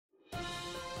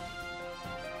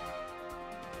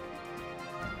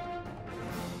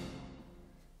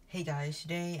Hey guys,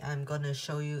 today I'm gonna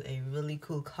show you a really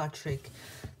cool card trick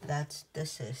that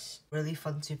this is really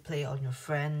fun to play on your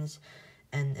friends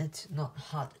and it's not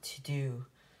hard to do.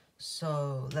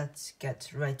 So let's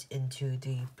get right into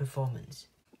the performance.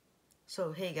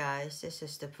 So hey guys, this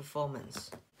is the performance.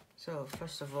 So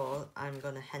first of all, I'm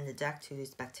gonna hand the deck to the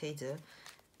spectator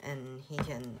and he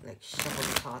can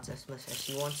shuffle the cards as much as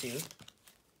he wants to. He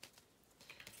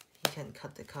can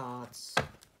cut the cards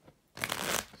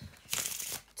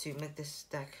to make this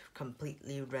deck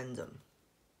completely random.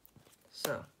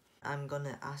 So I'm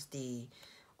gonna ask the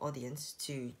audience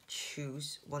to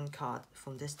choose one card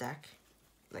from this deck,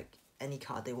 like any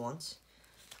card they want.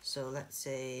 So let's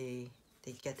say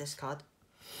they get this card.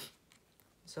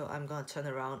 So I'm gonna turn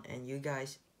around and you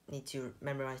guys need to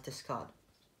memorize this card.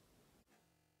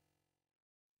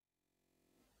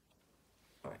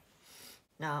 Alright,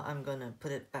 now I'm gonna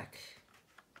put it back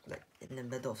in the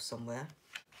middle of somewhere.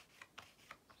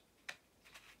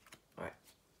 Alright,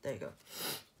 there you go.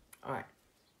 Alright,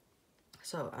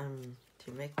 so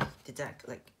to make the deck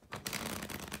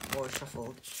more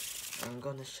shuffled, I'm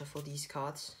gonna shuffle these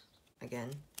cards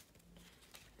again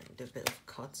and do a bit of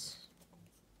cuts.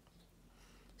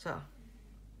 So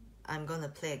I'm gonna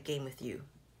play a game with you.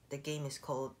 The game is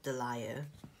called The Liar.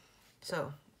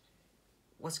 So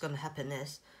what's gonna happen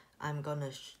is I'm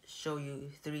gonna show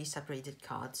you 3 separated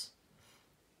cards.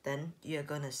 Then you're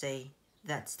gonna say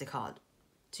that's the card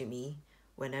to me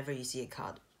whenever you see a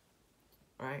card.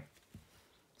 Right?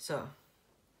 So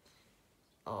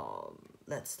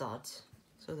let's start.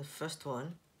 So the first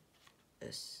one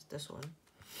is this one.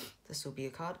 This will be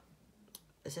a card.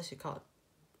 Is this your card?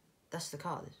 That's the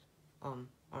card.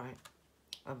 Alright.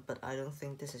 But I don't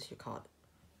think this is your card.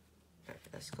 Okay,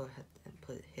 let's go ahead and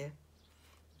put it here.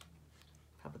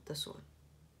 How about this one?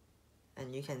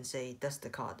 And you can say that's the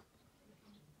card.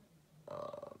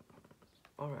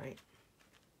 Alright.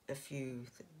 If you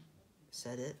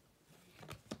said it.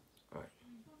 Alright.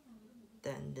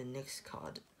 Then the next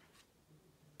card.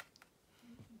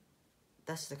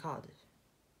 That's the card.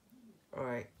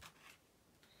 Alright.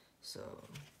 So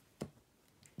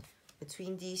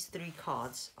between these 3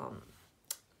 cards,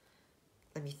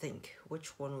 let me think.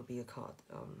 Which one would be a card?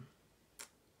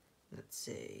 Let's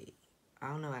say, I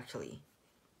don't know actually.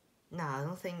 Nah, I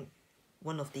don't think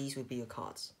one of these would be your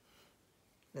cards.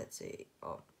 Let's say,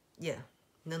 yeah,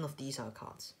 none of these are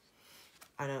cards.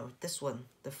 I know, this one,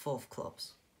 the 4 of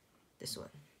clubs. This one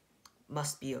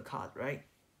must be your card, right?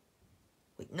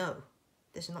 Wait, no,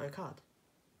 this is not your card.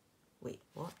 Wait,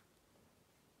 what?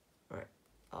 Alright,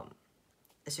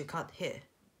 is your card here?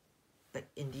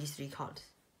 In these 3 cards?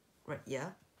 Right,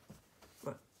 yeah?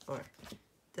 Right, alright.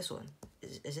 This one,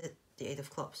 is it the 8 of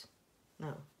clubs?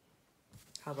 No.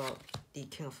 How about the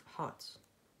King of Hearts?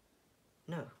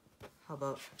 No. How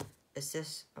about, is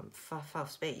this 5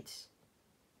 of spades?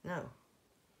 No.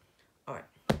 Alright,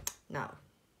 now,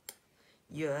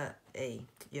 you're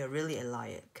really a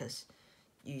liar, because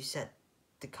you said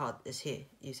the card is here.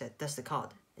 You said that's the card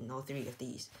in all 3 of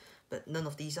these, but none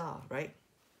of these are, right?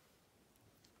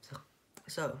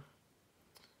 So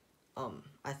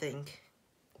I think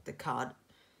the card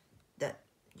that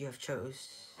you have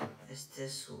chose is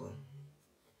this one,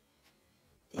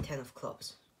 the 10 of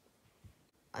clubs.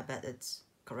 I bet it's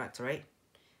correct, right?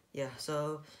 Yeah,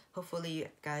 so hopefully you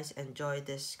guys enjoyed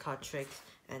this card trick,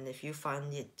 and if you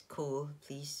find it cool,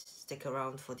 please stick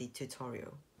around for the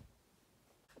tutorial.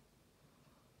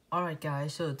 Alright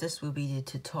guys, so this will be the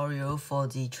tutorial for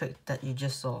the trick that you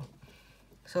just saw.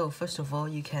 So first of all,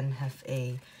 you can have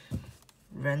a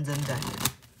random deck.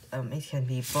 It can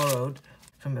be borrowed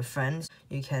from your friends.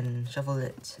 You can shuffle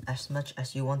it as much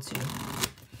as you want to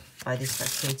by the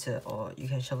spectator, or you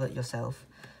can shuffle it yourself.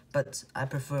 But I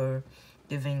prefer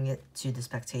giving it to the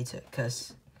spectator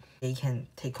because they can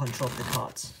take control of the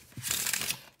cards.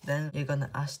 Then you're gonna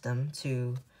ask them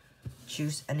to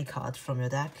choose any card from your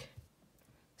deck.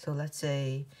 So let's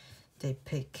say they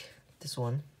pick this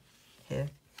one here,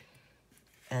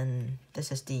 and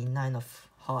this is the 9 of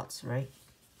hearts, right?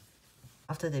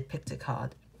 After they pick the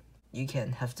card, you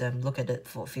can have them look at it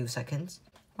for a few seconds.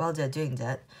 While they're doing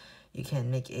that, you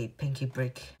can make a pinky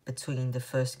break between the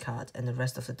first card and the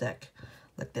rest of the deck,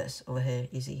 like this, over here,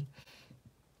 easy.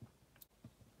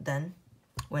 Then,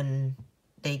 when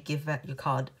they give back your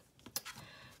card,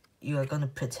 you are gonna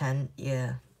pretend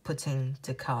you're putting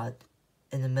the card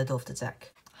in the middle of the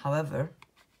deck. However,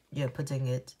 you're putting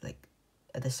it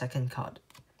at the second card,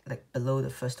 below the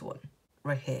first one,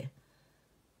 right here.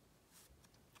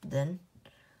 Then,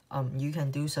 you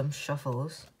can do some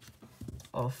shuffles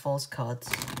or false cards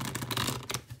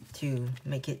to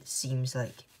make it seems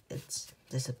like it's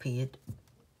disappeared.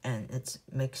 and it's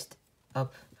mixed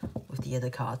up with the other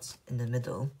cards in the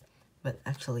middle, but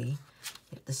actually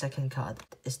the second card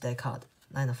is their card,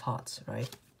 9 of hearts, right?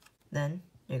 Then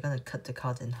you're gonna cut the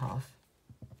card in half,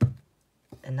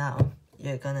 and now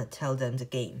you're gonna tell them the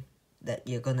game that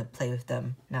you're gonna play with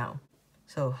them now.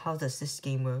 So how does this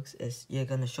game works is you're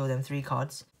gonna show them 3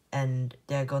 cards, and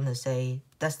they're gonna say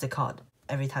that's the card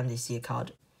every time they see a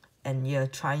card, and you're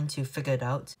trying to figure it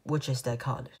out which is their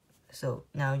card. So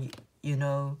now you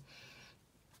know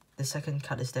the second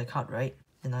card is their card, right?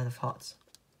 The 9 of hearts.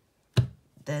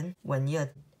 Then when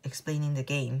you're explaining the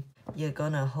game, you're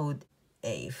gonna hold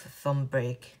a thumb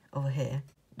break over here,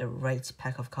 the right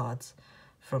pack of cards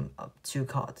from up 2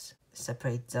 cards.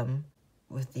 Separate them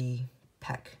with the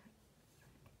pack.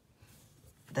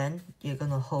 Then you're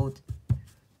gonna hold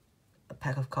a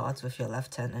pack of cards with your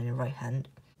left hand and your right hand.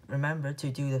 Remember to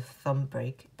do the thumb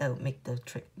break, that will make the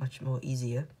trick much more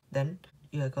easier. Then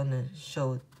you're gonna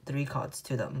show 3 cards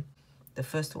to them. The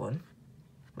first one,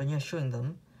 when you're showing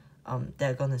them,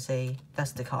 they're gonna say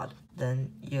that's the card.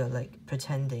 Then you're like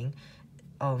pretending,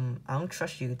 I don't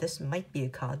trust you, this might be a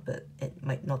card but it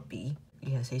might not be.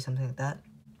 You can say something like that.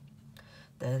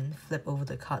 Then flip over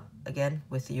the card again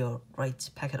with your right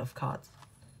packet of cards.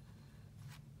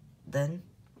 Then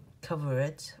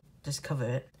just cover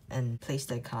it and place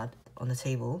that card on the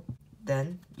table.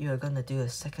 Then you are gonna do a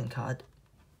second card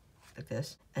like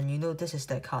this, and you know this is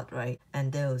their card, right?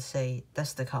 And they'll say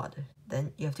that's the card.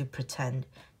 Then you have to pretend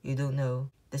you don't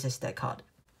know this is their card,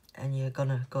 and you're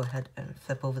gonna go ahead and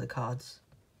flip over the cards.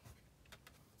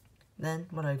 Then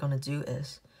what I'm gonna do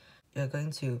is you're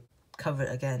going to cover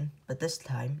it again, but this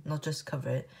time not just cover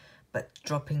it, but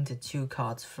dropping the 2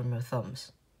 cards from your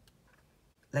thumbs.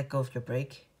 Let go of your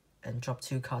break and drop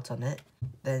 2 cards on it.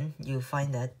 Then you'll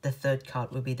find that the third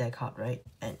card will be their card, right?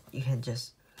 And you can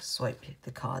just swipe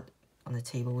the card on the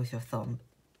table with your thumb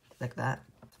like that.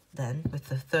 Then with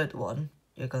the third one,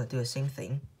 you're gonna do the same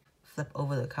thing. Flip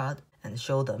over the card and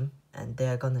show them, and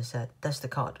they're gonna say that's the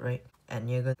card, right? And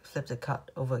you're gonna flip the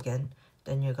card over again.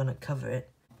 Then you're gonna cover it,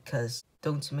 because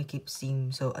don't make it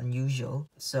seem so unusual.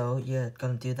 So you're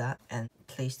gonna do that and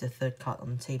place the third card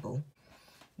on the table.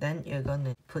 Then you're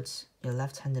gonna put your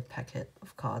left-handed packet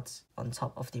of cards on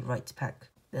top of the right pack.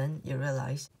 Then you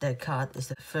realize that card is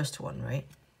the first one, right?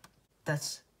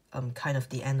 That's kind of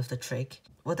the end of the trick.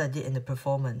 What I did in the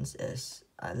performance is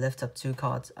I lift up 2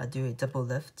 cards, I do a double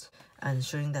lift, and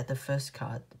showing that the first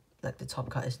card, like the top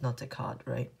card, is not the card,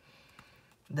 right?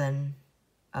 Then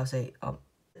I'll say,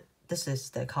 this is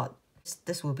their card.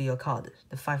 This will be your card,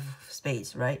 the 5 of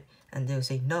spades, right? And they'll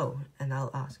say no, and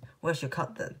I'll ask, where's your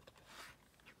card then?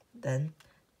 Then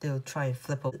they'll try and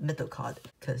flip up the middle card,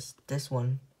 because this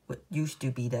one used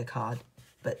to be their card,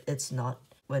 but it's not.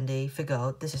 When they figure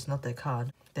out this is not their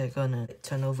card, they're gonna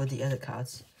turn over the other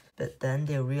cards, but then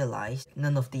they'll realize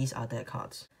none of these are their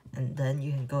cards. And then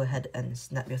you can go ahead and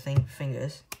snap your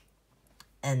fingers,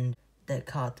 and that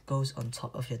card goes on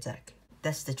top of your deck.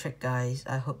 That's the trick, guys.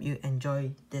 I hope you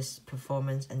enjoy this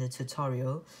performance and the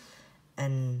tutorial,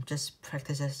 and just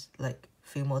practice this like a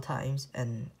few more times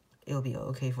and it'll be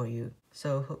okay for you.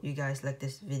 So hope you guys like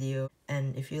this video,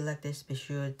 and if you like this, be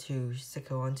sure to stick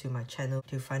around to my channel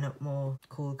to find out more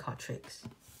cool card tricks.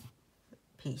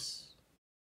 Peace.